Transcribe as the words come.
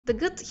The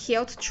gut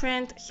health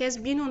trend has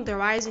been on the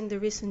rise in the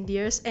recent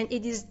years, and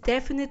it is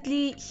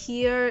definitely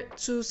here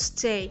to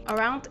stay.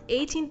 Around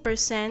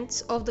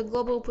 18% of the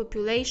global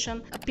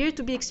population appear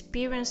to be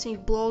experiencing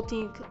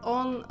bloating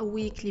on a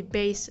weekly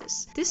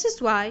basis. This is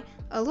why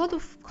a lot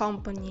of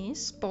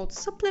companies, both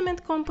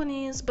supplement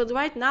companies, but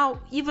right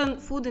now even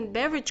food and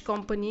beverage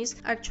companies,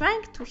 are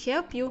trying to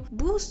help you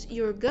boost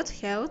your gut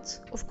health,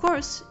 of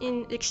course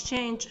in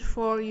exchange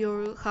for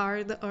your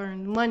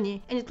hard-earned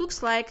money. And it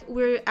looks like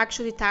we're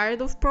actually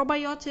tired of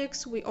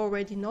probiotics. We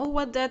already know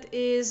what that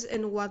is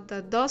and what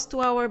that does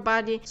to our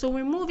body, so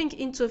we're moving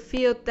into a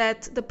field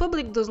that the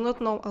public does not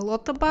know a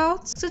lot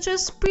about, such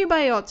as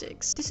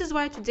prebiotics. This is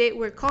why today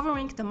we're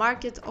covering the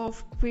market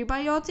of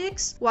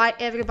prebiotics, why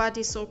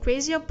everybody is so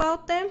crazy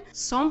about them,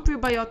 some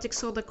prebiotic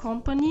soda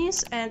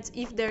companies, and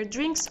if their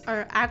drinks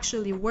are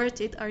actually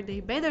worth it. Are they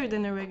better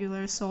than a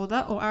regular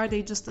soda, or are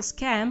they just a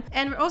scam?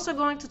 And we're also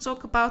going to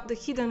talk about the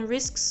hidden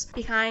risks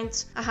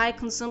behind a high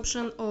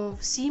consumption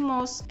of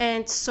CMOS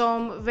and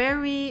some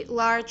very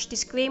large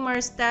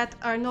disclaimers that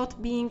are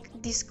not being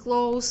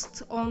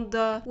disclosed on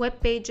the web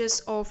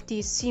pages of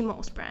these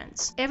CMOS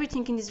brands.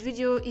 Everything in this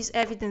video is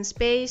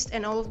evidence-based,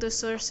 and all of the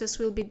sources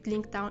will be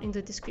linked down in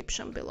the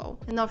description below.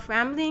 Enough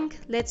rambling,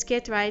 let's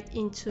get right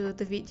into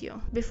the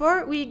video.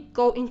 Before we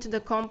go into the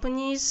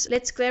companies,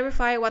 let's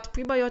clarify what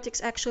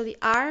prebiotics actually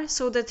are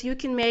so that you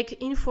can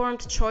make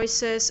informed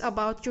choices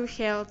about your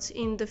health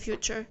in the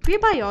future.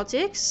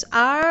 Prebiotics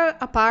are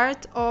a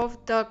part of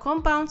the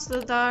compounds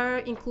that are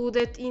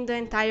included in the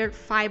entire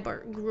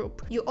fiber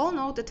group. You all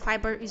know that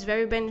fiber is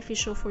very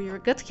beneficial for your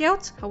gut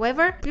health.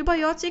 However,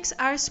 prebiotics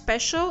are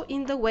special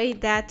in the way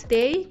that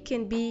they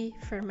can be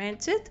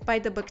fermented by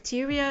the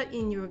bacteria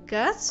in your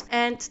gut,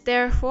 and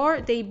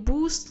therefore they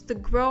boost the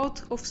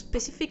growth of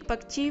specific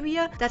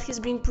bacteria that has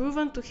been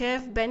proven to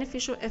have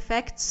beneficial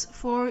effects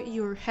for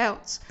your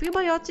health.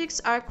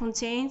 Prebiotics are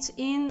contained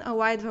in a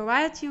wide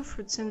variety of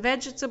fruits and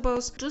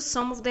vegetables. Just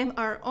some of them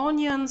are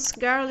onions,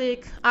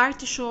 garlic,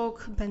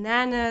 artichoke,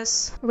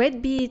 bananas,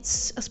 red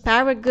beets,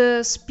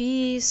 asparagus,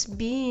 peas,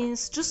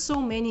 beans, just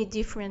so many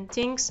different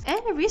things.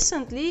 And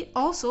recently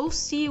also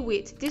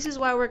seaweed. This is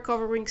why we're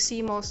covering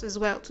CMOS as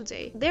well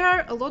today. There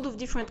are a lot of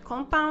different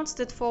compounds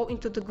that fall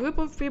into the group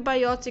of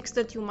prebiotics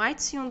that you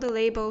might see on the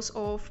labels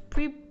of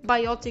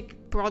prebiotic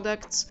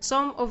products.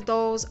 Some of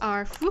those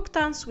are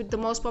fructans, with the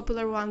most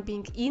popular one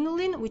being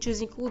inulin, which is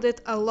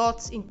included a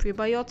lot in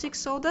prebiotic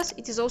sodas.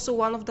 It is also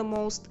one of the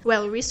most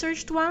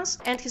well-researched ones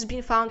and has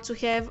been found to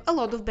have a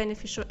lot of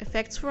beneficial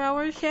effects for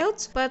our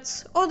health.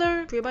 But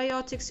other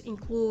prebiotics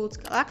include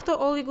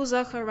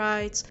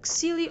galacto-oligosaccharides,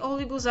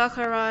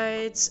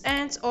 xyli-oligosaccharides,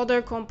 and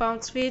other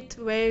compounds with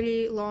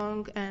very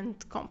long and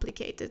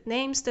complicated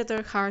names that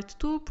are hard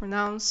to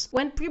pronounce.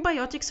 When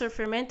prebiotics are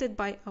fermented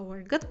by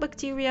our gut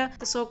bacteria,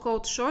 the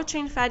so-called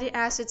short-chain fatty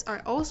acids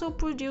are also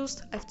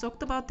produced. I've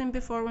talked about them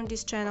before on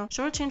this channel.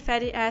 Short-chain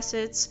fatty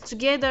acids,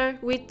 together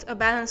with a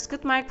balanced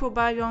gut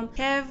microbiome,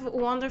 have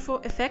wonderful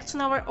effects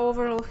on our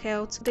overall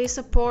health. They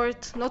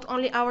support not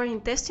only our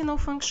intestinal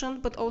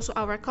function but also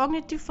our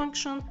cognitive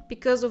function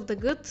because of the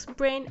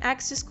gut-brain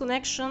axis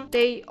connection.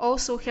 They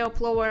also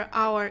help lower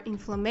our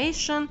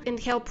inflammation and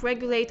help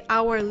regulate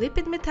our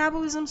lipid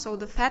metabolism, so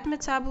the fat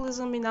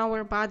metabolism in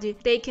our body.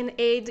 They can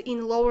aid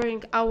in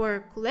lowering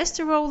our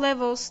cholesterol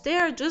levels. There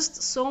are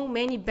just so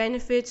many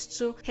benefits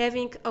to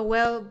having a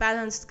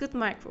well-balanced gut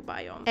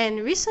microbiome. And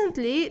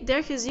recently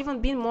there has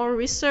even been more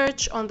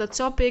research on the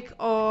topic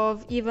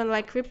of even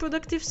like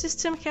reproductive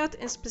system health,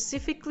 and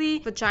specifically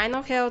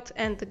vaginal health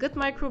and the gut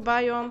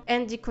microbiome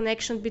and the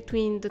connection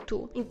between the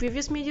two. In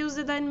previous videos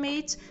that I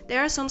made,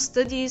 there are some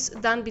studies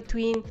done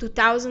between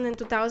 2000 and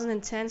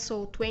 2010,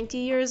 so 20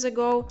 years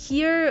ago.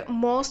 Here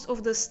most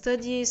of the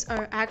studies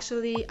are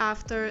actually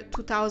after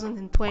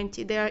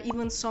 2020. There are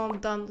even some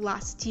done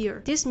last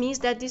year. This means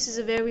that this is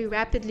a very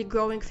rapidly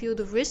growing field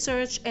of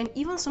research, and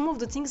even some of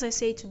the things I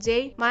say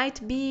today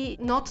might be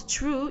not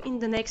true in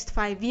the next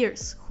 5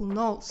 years. Who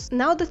knows?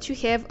 Now that you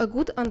have a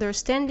good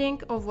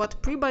understanding of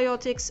what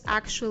prebiotics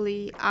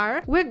actually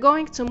are, we're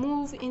going to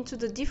move into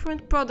the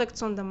different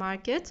products on the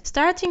market,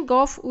 starting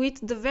off with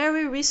the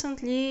very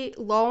recently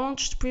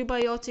launched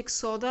prebiotic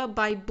soda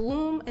by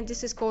Bloom, and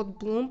this is called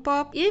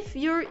OLIPOP. If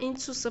you're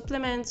into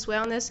supplements,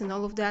 wellness and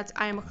all of that,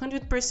 I am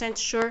 100%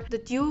 sure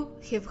that you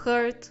have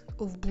heard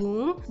of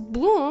Bloom.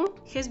 Bloom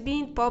has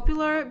been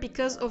popular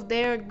because of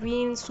their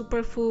green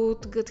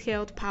superfood gut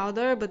health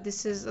powder, but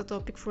this is a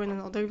topic for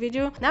another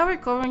video. Now we're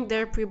covering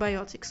their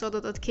prebiotic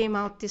soda that came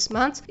out this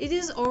month. It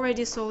is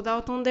already sold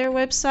out on their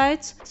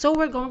website, so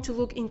we're going to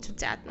look into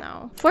that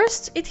now.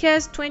 First, it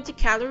has 20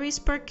 calories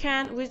per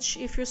can, which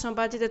if you're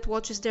somebody that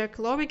watches their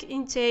caloric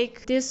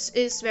intake, this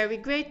is very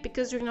great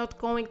because you're not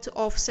going to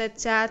offset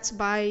that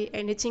by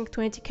anything.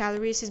 20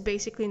 calories is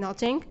basically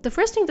nothing. The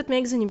first thing that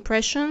makes an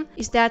impression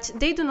is that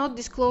they do not not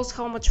disclose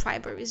how much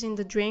fiber is in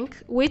the drink,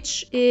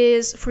 which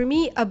is for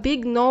me a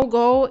big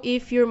no-go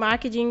if you're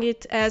marketing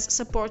it as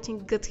supporting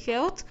gut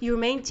health. Your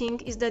main thing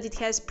is that it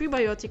has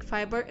prebiotic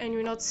fiber and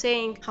you're not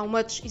saying how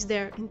much is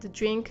there in the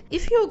drink.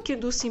 If you can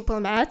do simple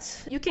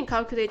math, you can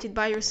calculate it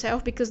by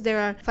yourself, because there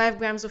are 5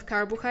 grams of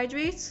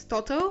carbohydrates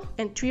total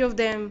and 3 of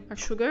them are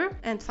sugar,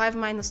 and 5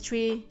 minus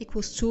 3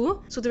 equals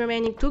 2. So the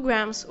remaining 2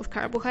 grams of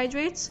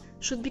carbohydrates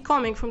should be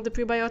coming from the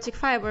prebiotic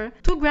fiber.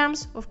 2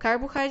 grams of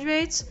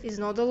carbohydrates is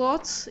not a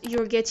lot.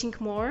 You're getting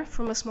more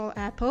from a small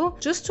apple.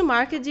 Just to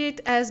market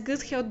it as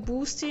good health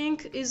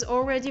boosting is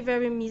already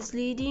very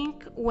misleading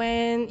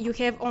when you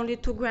have only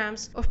 2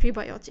 grams of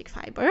prebiotic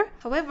fiber.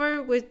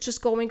 However, we're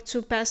just going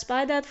to pass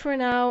by that for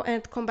now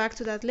and come back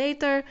to that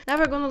later. Now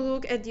we're going to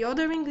look at the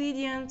other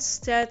ingredients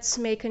that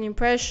make an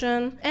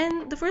impression,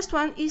 and the first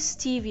one is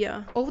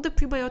stevia. All the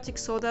prebiotic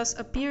sodas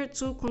appear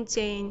to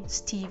contain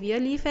stevia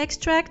leaf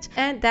extract,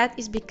 and that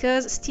is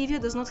because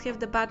stevia does not have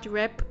the bad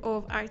rep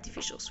of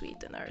artificial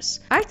sweeteners.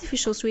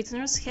 Artificial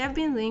sweeteners have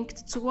been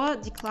linked to a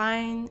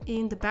decline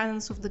in the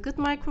balance of the gut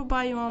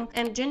microbiome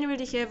and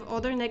generally have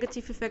other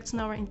negative effects on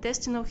our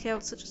intestinal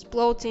health, such as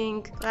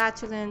bloating,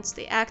 flatulence,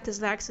 they act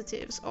as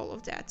laxatives, all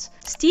of that.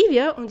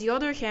 Stevia, on the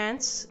other hand,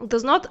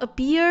 does not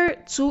appear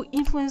to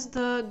influence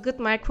the gut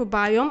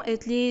microbiome,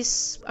 at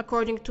least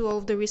according to all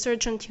of the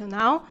research until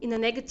now, in a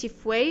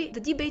negative way. The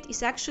debate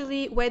is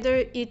actually whether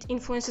it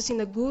influences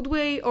in a good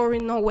way or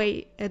in no way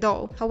at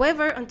all.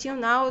 However, until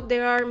now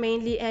there are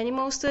mainly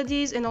animal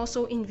studies and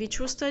also in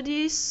vitro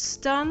studies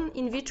done.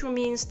 In vitro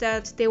means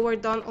that they were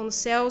done on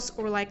cells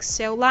or like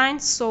cell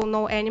lines, so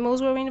no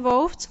animals were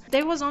involved.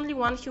 There was only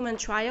one human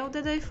trial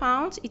that I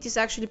found. It is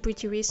actually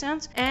pretty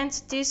recent, and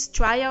this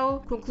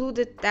trial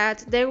concluded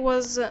that there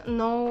was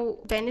no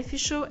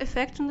beneficial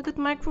effect on the gut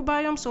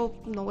microbiome, so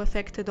no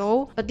effect at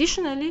all.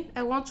 Additionally,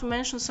 I want to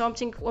mention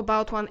something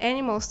about one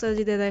animal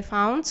study that I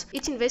found.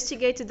 It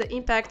investigated the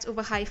impact of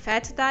a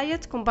high-fat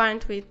diet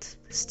combined with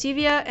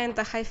stevia and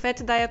a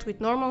high-fat diet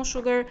with normal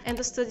sugar, and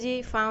the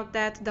study found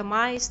that the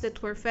mice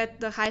that were fed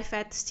the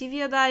high-fat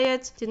stevia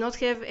diet did not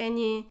have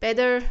any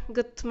better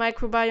gut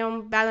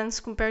microbiome balance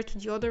compared to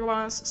the other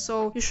ones.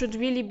 So you should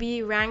really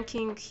be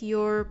ranking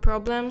your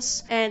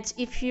problems, and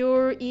if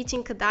you're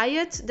eating a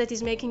diet that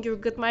is making your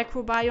gut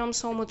microbiome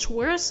so much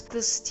worse, the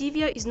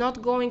stevia is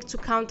not going to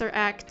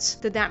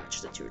counteract the damage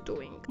that you're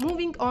doing.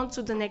 Moving on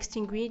to the next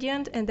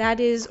ingredient, and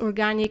that is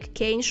organic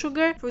cane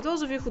sugar. For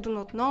those of you who do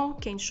not know,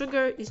 cane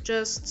sugar is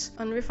just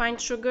unrefined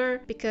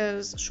sugar,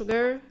 because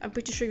sugar, I'm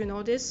pretty sure you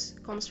know this,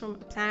 comes from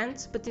a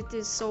plant, but it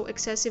is so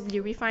excessively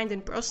refined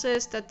and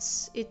processed that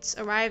it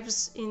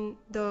arrives in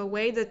the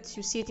way that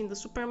you see it in the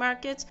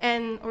supermarket.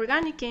 And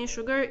organic cane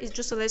sugar is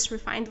just a less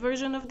refined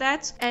version of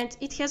that, and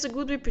it has a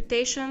good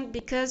reputation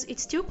because it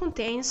still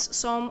contains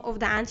some of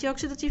the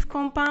antioxidative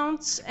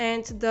compounds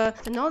and the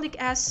phenolic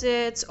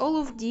acids, all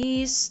of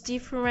these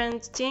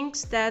different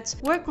things that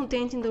were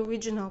contained in the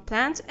original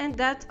plant and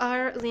that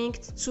are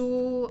linked to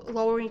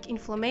lowering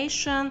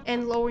inflammation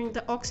and lowering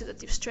the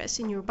oxidative stress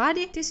in your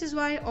body. This is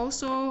why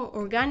also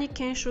organic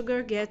cane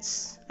sugar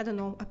gets, I don't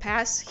know, a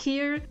pass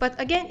here. But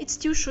again, it's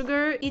still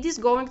sugar. It is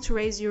going to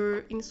raise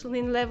your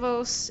insulin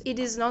levels. It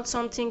is not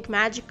something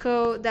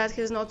magical that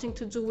has nothing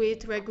to do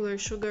with regular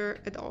sugar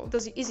at all.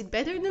 Is it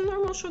better than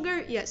normal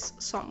sugar? Yes,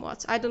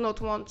 somewhat. I do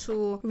not want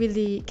to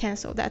really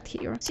cancel that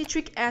here.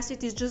 Citric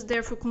acid is just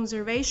there for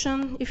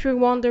conservation, if you're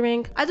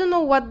wondering. I don't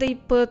know what they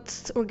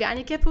put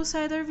organic apple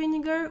cider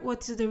vinegar.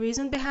 What is the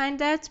reason behind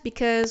that?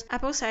 Because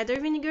apple cider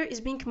vinegar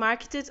is being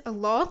marketed a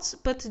lot,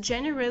 but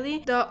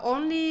generally the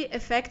only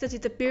effect that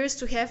it appears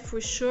to have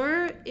for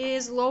sure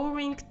is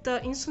lowering the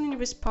insulin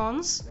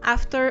response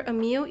after a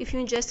meal if you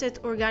ingested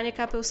organic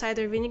apple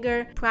cider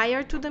vinegar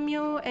prior to the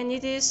meal, and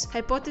it is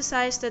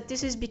hypothesized that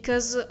this is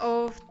because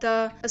of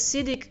the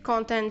acidic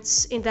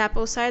contents in the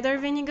apple cider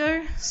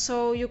vinegar.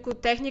 So you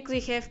could technically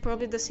have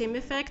probably the same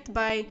effect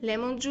by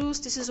lemon juice.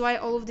 This is why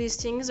all of these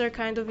things are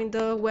kind of in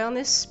the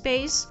wellness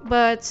space,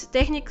 but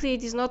technically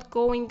it is not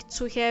going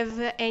to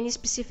have any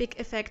specific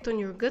effect on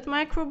your gut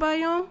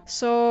microbiome.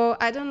 So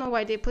I don't know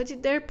why they put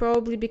it there,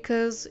 probably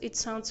because it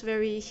sounds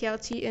very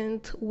healthy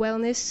and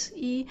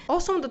wellness-y.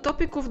 Also, on the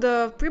topic of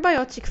the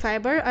prebiotic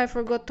fiber, I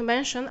forgot to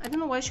mention, I don't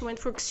know why she went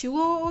for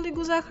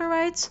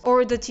xylo-oligosaccharides,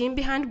 or the team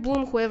behind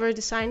Bloom, whoever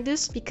designed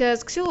this,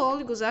 because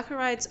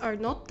xylo-oligosaccharides are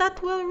not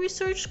that well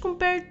researched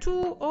compared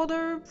to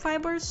other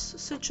fibers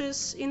such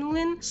as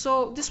inulin.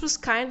 So this was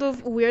kind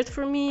of weird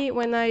for me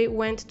when I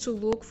went to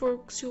look for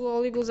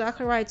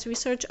xylo-oligosaccharides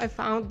research. I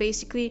found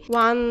basically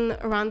one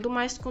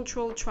randomized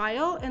control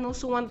trial and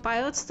also one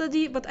pilot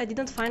study, but I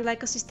didn't find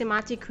like a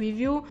systematic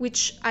review,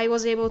 which I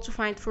was able to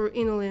find for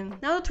inulin.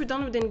 Now that we're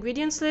done with the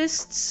ingredients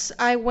lists,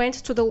 I went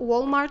to the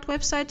Walmart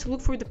website to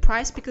look for the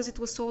price because it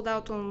was sold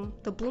out on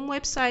the Bloom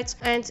website,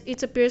 and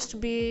it appears to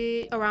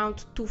be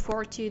around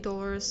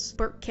 $240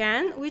 per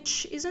can,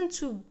 which isn't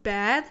too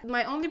bad.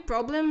 My only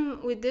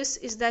problem with this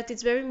is that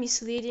it's very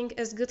misleading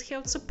as gut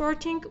health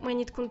supporting when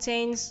it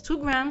contains 2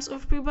 grams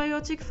of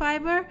prebiotic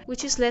fiber,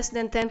 which is less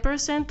than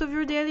 10% of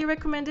your daily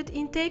recommended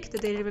intake. The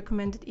daily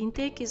recommended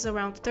intake is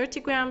around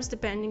 30 grams,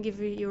 depending if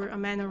you're a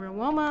man or a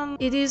woman.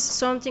 It is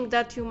something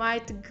that you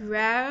might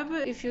grab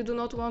if you do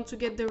not want to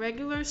get the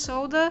regular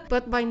soda,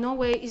 but by no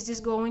way is this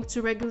going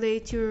to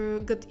regulate your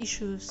gut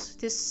issues.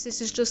 This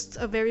is just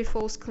a very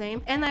false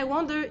claim, and I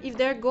wonder if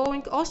they're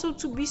going also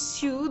to be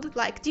sued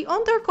like the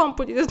other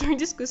company that we're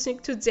discussing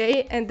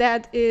today, and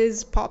that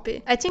is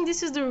Poppi. I think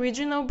this is the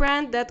original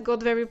brand that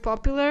got very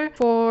popular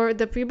for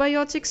the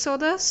prebiotic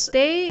sodas.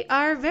 They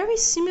are very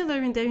similar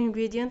in their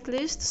ingredient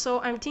list, so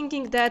I'm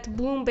thinking that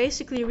Bloom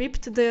basically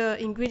ripped the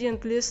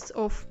ingredient list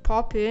of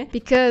Poppi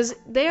because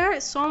there are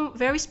some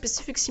very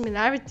specific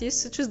similarities,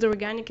 such as the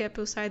organic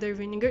apple cider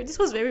vinegar. This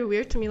was very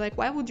weird to me, like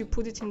why would you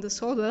put it in the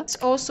soda? It's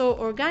also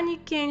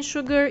organic cane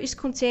sugar is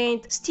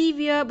contained,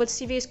 stevia, but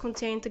stevia is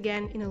contained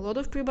again in a lot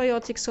of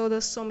prebiotic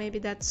sodas, so maybe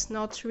that's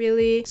not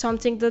really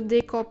something that they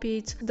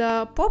copied.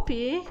 The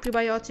Poppi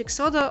prebiotic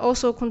soda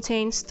also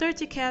contains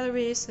 30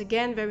 calories,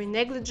 again very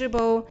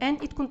negligible,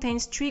 and it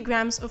contains 3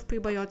 grams of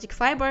prebiotic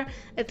fiber.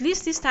 At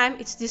least this time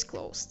it's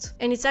disclosed,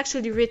 and it's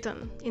actually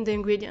written in the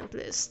ingredient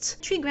list.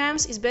 3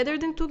 grams is better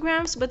than 2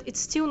 grams, but it's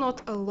still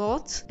not a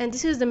lot, and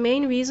this is the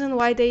main reason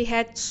why they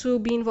had to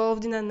be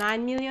involved in a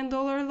 $9 million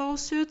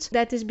lawsuit.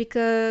 That is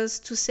because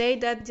to say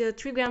that the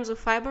 3 grams of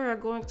fiber are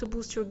going to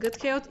boost your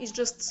gut health is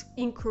just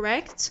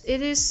incorrect.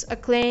 It is a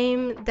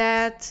claim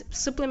that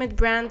supplement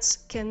brands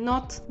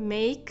cannot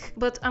make,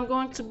 but I'm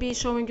going to be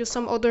showing you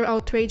some other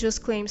outrageous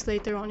claims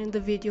later on in the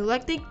video.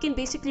 Like, they can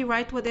basically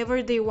write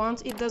whatever they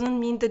want. It doesn't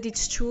mean that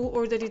it's true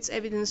or that it's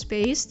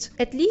evidence-based.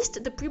 At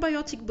least the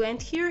prebiotic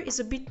blend here is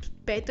a bit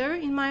better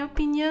in my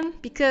opinion,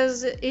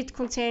 because it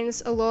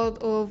contains a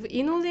lot of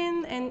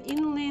inulin, and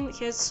inulin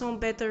has some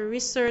better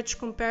research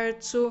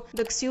compared to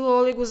the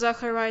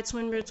xylo-oligosaccharides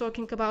when we're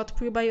talking about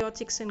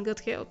prebiotics and gut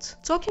health.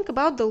 Talking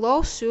about the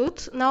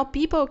lawsuit, now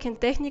people can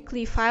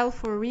technically file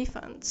for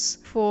refunds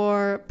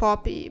for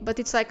Poppi, but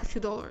it's like a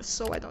few dollars,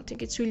 so I don't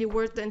think it's really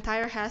worth the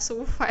entire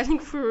hassle of filing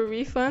for a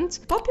refund.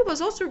 Poppi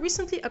was also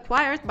recently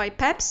acquired by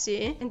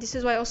Pepsi, and this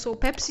is why also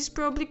Pepsi is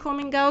probably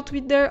coming out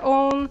with their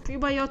own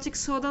prebiotic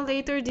soda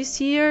later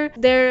this year.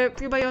 Their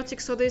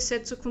prebiotic soda is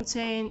said to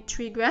contain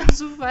 3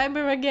 grams of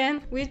fiber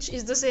again, which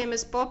is the same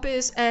as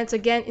Poppi's, and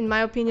again, in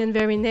my opinion,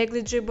 very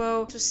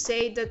negligible. To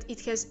say that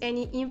it has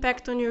any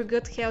impact on your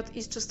gut health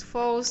is just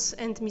false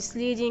and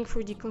misleading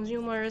for the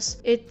consumers.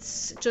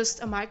 It's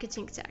just a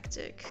marketing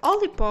tactic.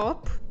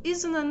 OLIPOP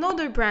is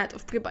another brand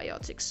of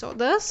prebiotic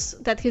sodas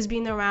that has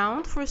been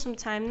around for some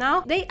time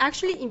now. They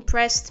actually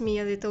impressed me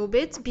a little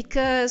bit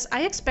because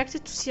I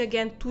expected to see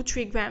again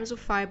 2-3 grams of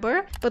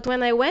fiber, but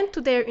when I went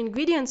to their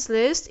ingredients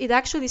list, it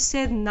actually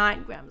said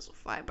 9 grams of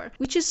fiber,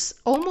 which is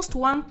almost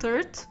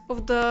 1/3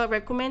 of the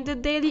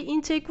recommended daily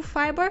intake of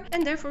fiber,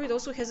 and therefore it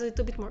also has a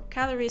little bit more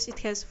calories. It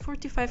has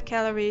 45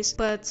 calories,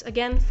 but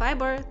again,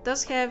 fiber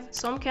does have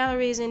some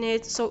calories in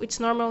it, so it's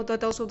normal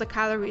that also the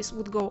calories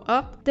would go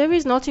up. There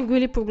is nothing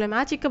really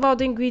problematic about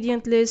the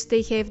ingredient list.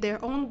 They have their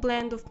own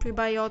blend of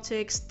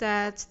prebiotics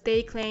that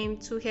they claim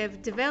to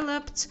have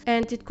developed,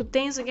 and it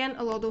contains again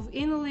a lot of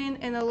inulin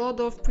and a lot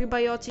of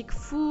prebiotic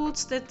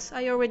foods that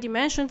I already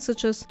mentioned,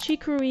 such as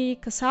chicory,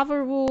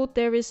 cassava root.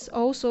 There is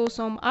also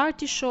some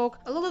artichoke,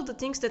 a lot of the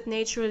things that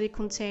naturally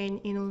contain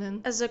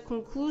inulin. As a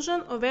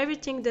conclusion of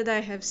everything that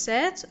I have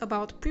said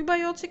about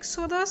prebiotic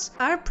sodas,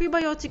 are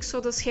prebiotic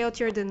sodas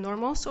healthier than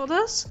normal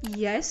sodas?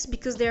 Yes,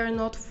 because they are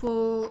not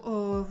full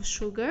of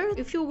sugar.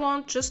 If you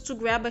want just to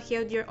grab a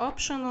healthier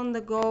option on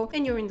the go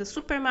and you're in the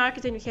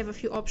supermarket and you have a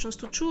few options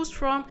to choose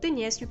from, then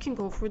yes, you can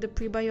go for the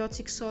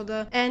prebiotic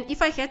soda. And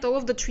if I had all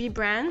of the 3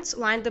 brands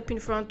lined up in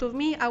front of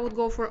me, I would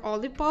go for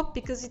OLIPOP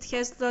because it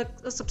has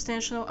a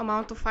substantial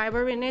amount of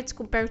fiber in it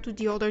compared to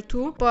the other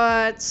 2,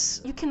 but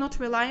you cannot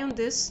rely on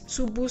this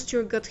to boost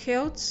your gut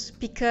health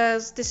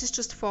because this is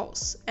just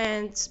false.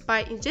 And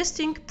by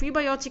ingesting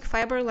prebiotic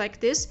fiber like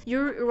this,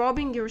 you're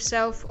robbing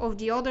yourself of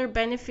the other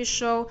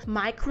beneficial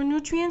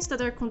micronutrients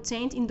that are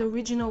contained in the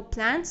original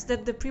plants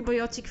that the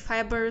prebiotic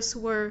fibers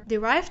were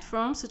derived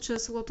from, such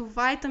as a lot of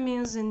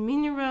vitamins and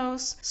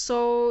minerals.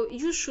 So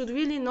you should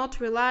really not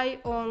rely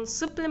on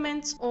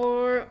supplements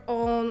or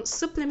on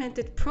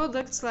supplemented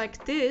products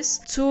like this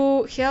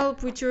to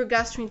help with your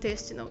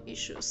gastrointestinal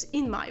issues,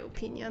 in my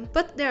opinion.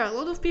 But there are a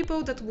lot of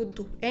people that would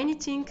do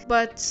anything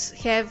but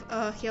have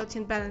a healthy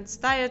and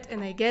balanced diet,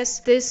 and I guess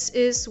this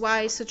is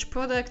why such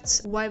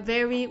products are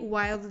very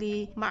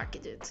widely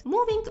marketed.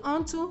 Moving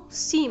on to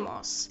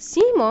CMOS.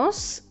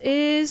 CMOS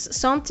is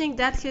something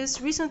that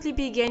has recently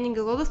been gaining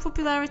a lot of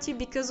popularity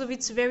because of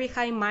its very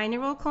high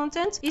mineral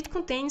content. It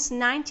contains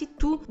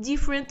 92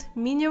 different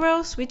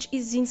minerals, which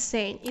is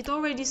insane. It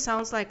already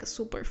sounds like a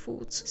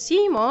superfood.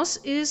 CMOS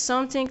is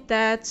something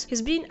that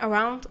has been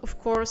around, of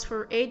course,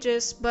 for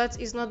ages, but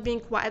is not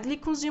being widely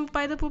consumed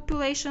by the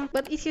population.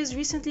 But it has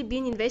recently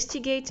been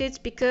investigated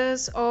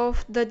because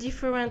of the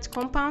different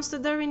compounds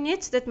that are in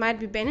it that might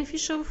be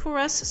beneficial for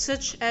us,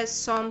 such as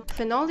some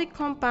phenolic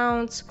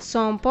compounds,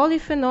 some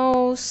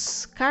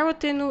polyphenols,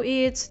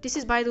 carotenoids. This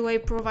is, by the way,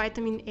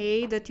 provitamin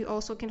A that you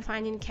also can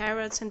find in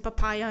carrots and and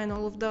papaya and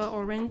all of the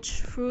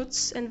orange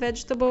fruits and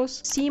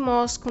vegetables. Sea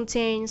moss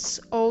contains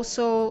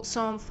also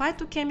some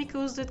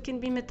phytochemicals that can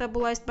be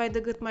metabolized by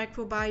the gut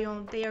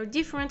microbiome. They are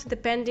different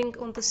depending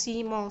on the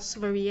sea moss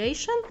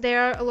variation.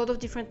 There are a lot of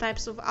different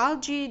types of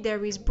algae.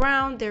 There is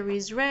brown, there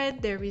is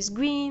red, there is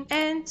green,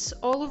 and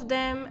all of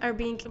them are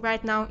being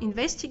right now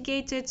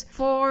investigated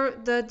for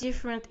the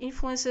different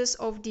influences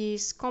of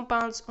these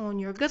compounds on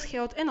your gut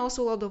health, and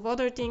also a lot of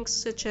other things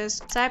such as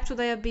type 2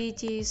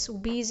 diabetes,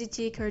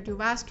 obesity,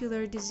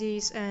 cardiovascular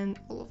disease, and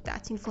all of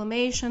that,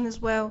 inflammation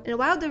as well. And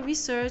while the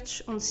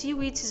research on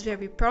seaweed is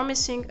very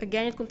promising,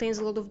 again it contains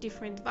a lot of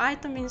different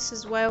vitamins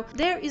as well,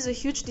 there is a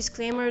huge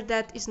disclaimer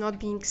that is not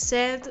being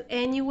said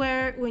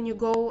anywhere when you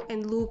go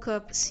and look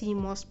up sea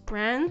moss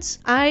brands.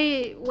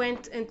 I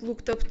went and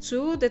looked up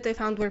two that I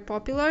found were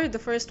popular. The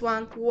first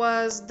one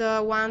was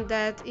the one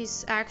that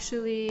is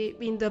actually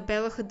in the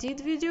Bella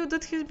Hadid video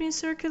that has been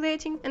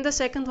circulating, and the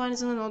second one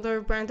is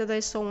another brand that I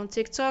saw on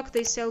TikTok.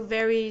 They sell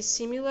very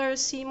similar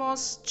sea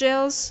moss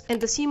gels, and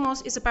the sea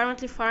moss is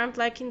apparently farmed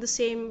like in the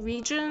same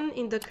region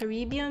in the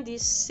Caribbean,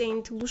 this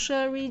St.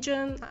 Lucia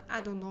region.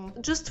 I don't know.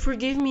 Just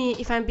forgive me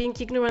if I'm being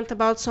ignorant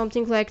about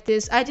something like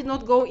this. I did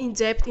not go in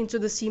depth into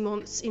the sea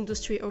moss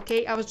industry,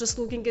 okay? I was just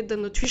looking at the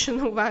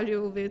nutritional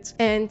value of it.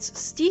 And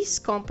these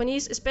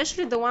companies,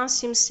 especially the one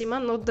Sim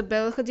Sima, not the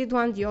Bella Hadid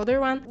one, the other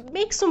one,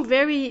 make some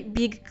very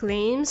big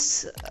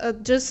claims,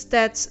 just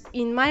that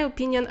in my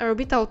opinion are a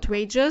bit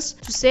outrageous.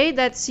 To say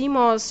that sea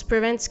moss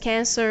prevents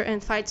cancer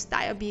and fights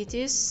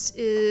diabetes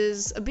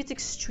is a bit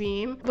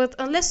extreme, but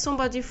unless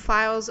somebody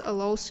files a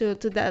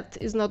lawsuit, that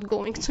is not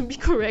going to be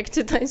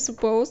corrected, I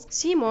suppose.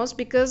 Sea moss,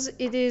 because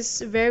it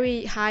is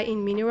very high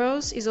in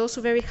minerals, is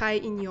also very high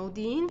in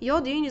iodine.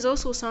 Iodine is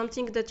also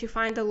something that you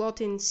find a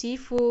lot in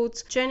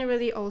seafood,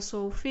 generally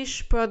also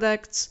fish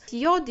products.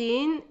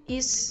 Iodine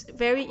is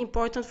very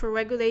important for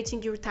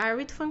regulating your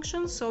thyroid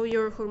function, so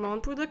your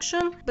hormone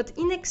production, but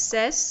in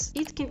excess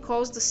it can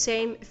cause the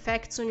same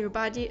effects on your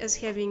body as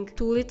having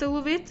too little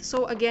of it.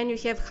 So again, you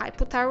have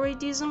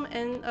hypothyroidism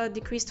and a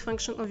decreased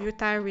function of your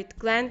thyroid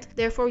gland,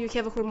 therefore you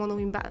have a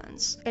hormonal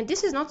imbalance. And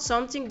this is not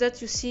something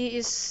that you see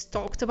is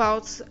talked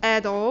about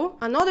at all.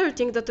 Another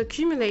thing that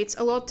accumulates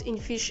a lot in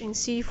fish and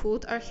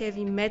seafood are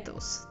heavy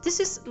metals. This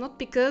is not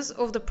because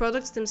of the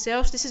products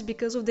themselves, this is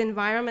because of the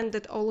environment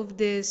that all of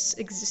this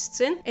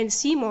exists in, and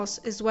sea moss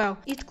as well.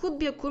 It could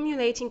be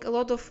accumulating a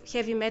lot of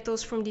heavy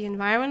metals from the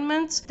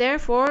environment.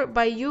 Therefore,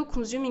 by you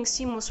consuming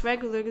sea moss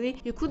regularly,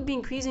 you could be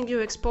increasing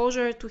your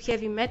exposure to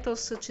heavy metals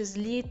such as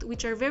lead,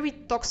 which are very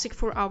toxic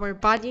for our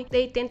body.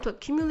 They tend to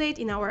accumulate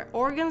in our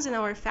organs and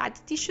our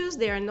fat tissues.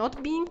 They are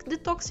not being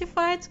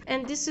detoxified,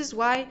 and this is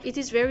why it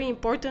is very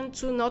important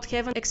to not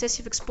have an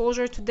excessive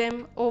exposure to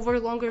them over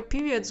longer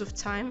periods of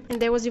time.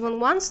 And there was even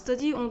one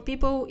study on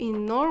people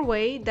in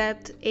Norway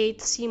that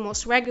ate sea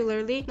moss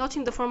regularly, not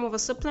in the form of a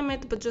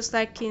supplement, but just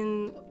like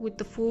in with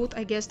the food.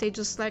 I guess they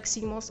just like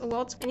sea moss a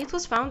lot, and it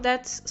was found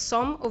that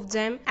some of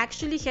them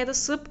actually had a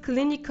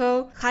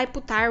subclinical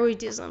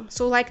hypothyroidism,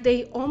 so like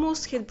they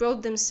almost had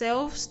brought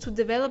themselves to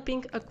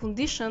developing a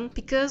condition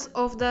because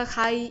of the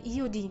high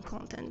iodine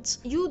content.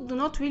 You do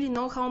not really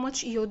know how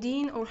much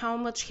iodine or how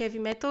much heavy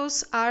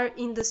metals are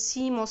in the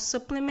sea moss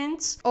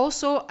supplements.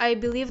 Also, I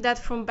believe that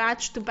from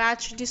batch to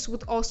batch this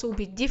would also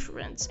be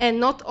different, and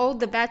not all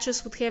the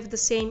batches would have the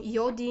same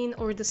iodine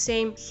or the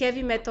same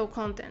heavy metal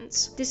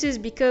contents. This is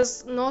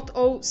because not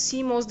all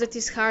sea moss that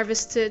is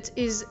harvested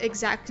is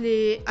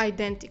exactly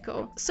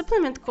identical.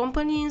 Supplement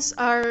companies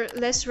are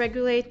less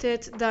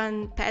regulated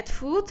than pet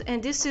food,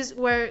 and this is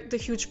where the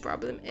huge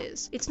problem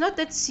is. It's not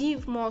that sea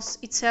moss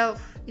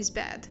itself is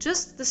bad.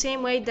 Just the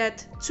same way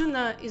that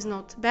tuna is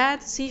not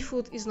bad,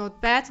 seafood is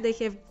not bad, they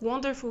have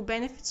wonderful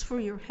benefits for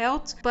your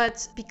health,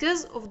 but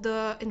because of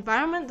the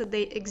environment that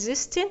they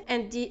exist in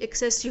and the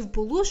excessive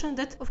pollution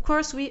that of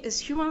course we as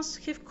humans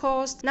have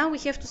caused, now we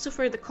have to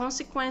suffer the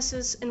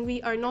consequences, and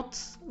we are not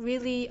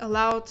really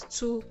allowed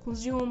to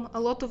consume a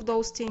lot of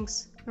those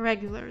things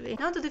regularly.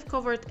 Now that I've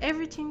covered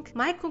everything,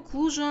 my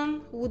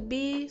conclusion would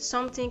be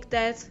something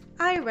that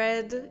I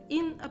read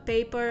in a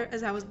paper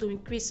as I was doing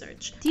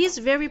research. These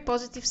very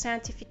positive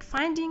scientific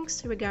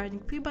findings regarding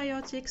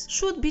prebiotics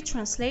should be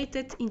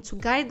translated into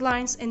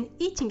guidelines and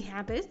eating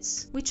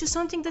habits, which is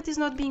something that is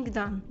not being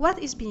done.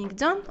 What is being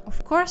done,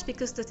 of course,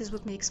 because that is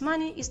what makes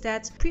money, is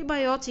that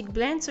prebiotic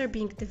blends are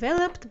being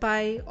developed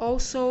by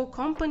also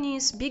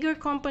companies, bigger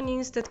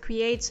companies that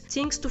create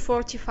things to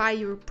fortify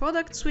your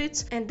products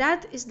with, and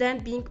that is then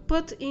being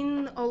put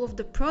in all of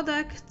the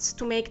products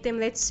to make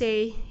them, let's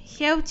say,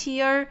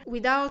 healthier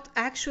without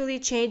actually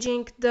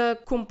changing the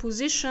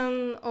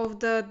composition of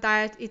the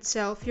diet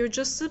itself. You're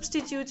just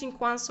substituting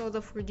one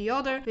soda for the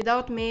other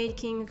without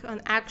making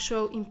an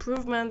actual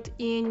improvement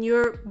in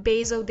your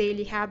basal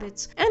daily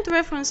habits. And to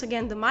reference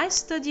again the mice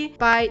study,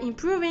 by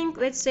improving,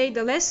 let's say,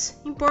 the less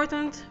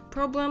important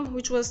problem,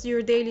 which was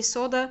your daily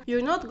soda,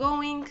 you're not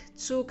going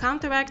to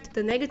counteract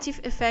the negative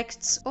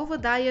effects of a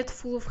diet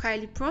full of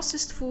highly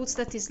processed foods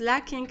that is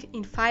lacking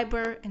in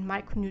fiber and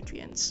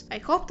micronutrients. I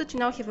hope that you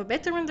now have a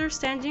better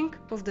understanding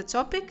of the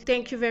topic.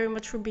 Thank you very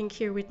much for being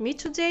here with me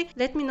today.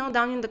 Let me know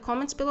down in the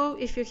comments below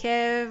if you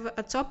have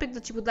a topic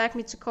that you would like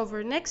me to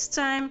cover next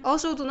time.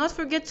 Also, do not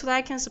forget to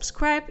like and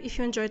subscribe if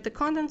you enjoyed the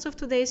contents of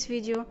today's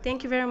video.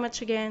 Thank you very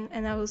much again,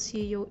 and I will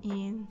see you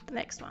in the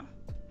next one.